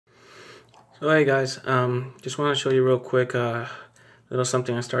So hey guys, just want to show you real quick little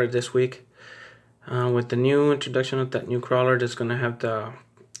something I started this week with the new introduction of that new crawler that's going to have the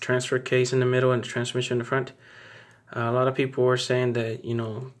transfer case in the middle and the transmission in the front. A lot of people were saying that,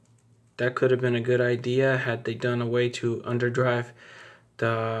 that could have been a good idea had they done a way to underdrive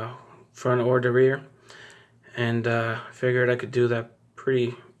the front or the rear, and I figured I could do that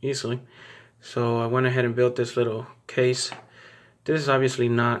pretty easily. So I went ahead and built this little case. This is obviously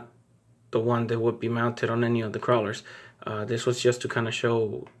not the one that would be mounted on any of the crawlers. This was just to kind of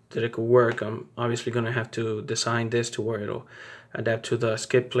show that it could work. I'm obviously going to have to design this to where it'll adapt to the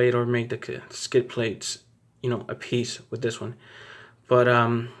skid plate or make the skid plates, a piece with this one. But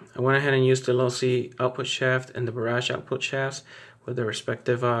I went ahead and used the Losi output shaft and the Barrage output shafts with their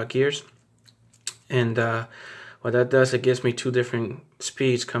respective gears. And what that does, it gives me two different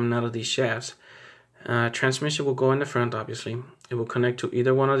speeds coming out of these shafts. Transmission will go in the front, obviously. It will connect to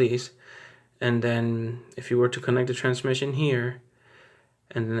either one of these. And then if you were to connect the transmission here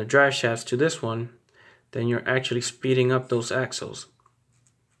and then the drive shafts to this one, then you're actually speeding up those axles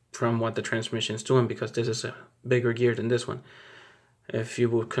from what the transmission is doing, because this is a bigger gear than this one. If you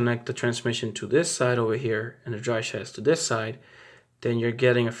would connect the transmission to this side over here and the drive shafts to this side, then you're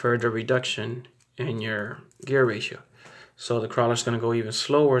getting a further reduction in your gear ratio. So the crawler is going to go even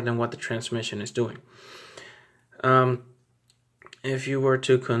slower than what the transmission is doing. If you were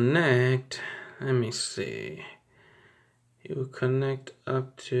to connect, let me see, you connect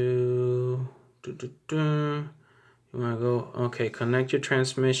up to, you want to go, okay, connect your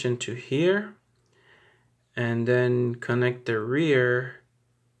transmission to here, and then connect the rear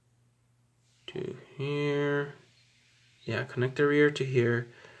to here. Yeah, connect the rear to here,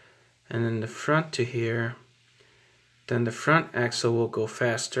 and then the front to here. Then the front axle will go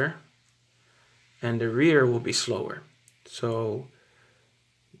faster, and the rear will be slower. So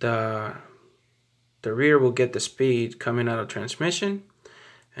the rear will get the speed coming out of transmission,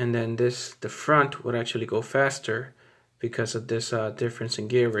 and then the front would actually go faster because of this difference in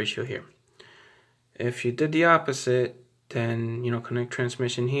gear ratio here. If you did the opposite, then connect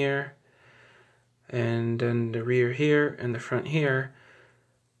transmission here, and then the rear here and the front here,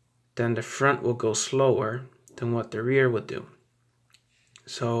 then the front will go slower than what the rear would do.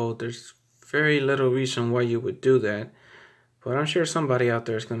 So there's very little reason why you would do that, but I'm sure somebody out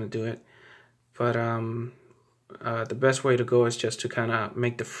there is going to do it. But the best way to go is just to kind of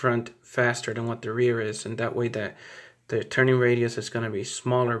make the front faster than what the rear is, and that way that the turning radius is going to be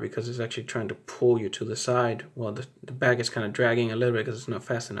smaller because it's actually trying to pull you to the side. Well, the back is kind of dragging a little bit because it's not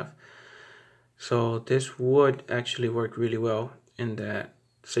fast enough. So this would actually work really well in that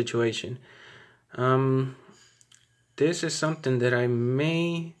situation. This is something that I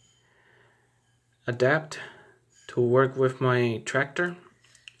may adapt to work with my tractor,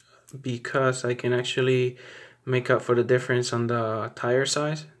 because I can actually make up for the difference on the tire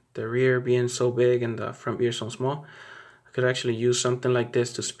size, the rear being so big and the front being so small. I could actually use something like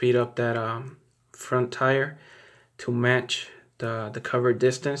this to speed up that front tire to match the covered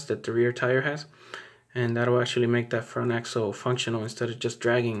distance that the rear tire has, and that'll actually make that front axle functional instead of just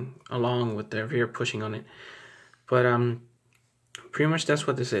dragging along with the rear pushing on it. But pretty much that's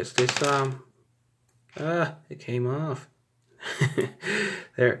what this is. This it came off.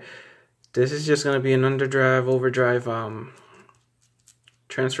 There. This is just going to be an underdrive, overdrive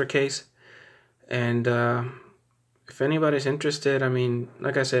transfer case. And if anybody's interested, I mean,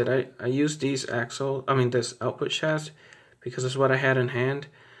 like I said, I use these this output shafts because it's what I had in hand.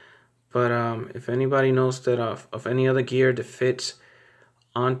 But if anybody knows that of any other gear that fits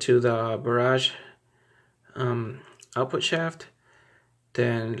onto the Barrage output shaft,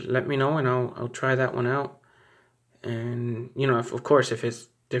 then let me know and I'll try that one out. And of course, if it's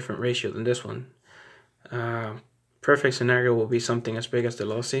different ratio than this one, perfect scenario will be something as big as the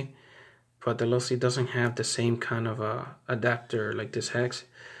Losi, but the Losi doesn't have the same kind of adapter like this hex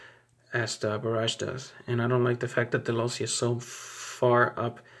as the Barrage does. And I don't like the fact that the Losi is so far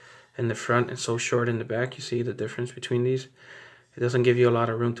up in the front and so short in the back. You see the difference between these? It doesn't give you a lot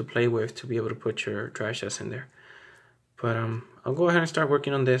of room to play with to be able to put your drive shafts in there. But I'll go ahead and start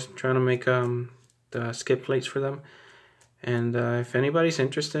working on this, trying to make the skid plates for them. And if anybody's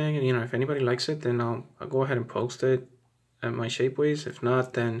interested, and if anybody likes it, then I'll go ahead and post it at my Shapeways. If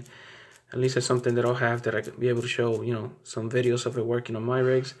not, then at least it's something that I'll have that I could be able to show, some videos of it working on my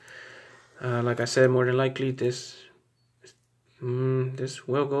rigs. Like I said, more than likely this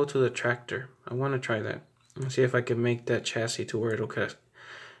will go to the tractor. I want to try that and see if I can make that chassis to where it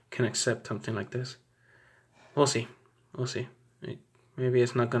can accept something like this. We'll see. Maybe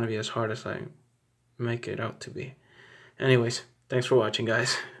it's not going to be as hard as I make it out to be. Anyways, thanks for watching,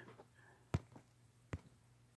 guys.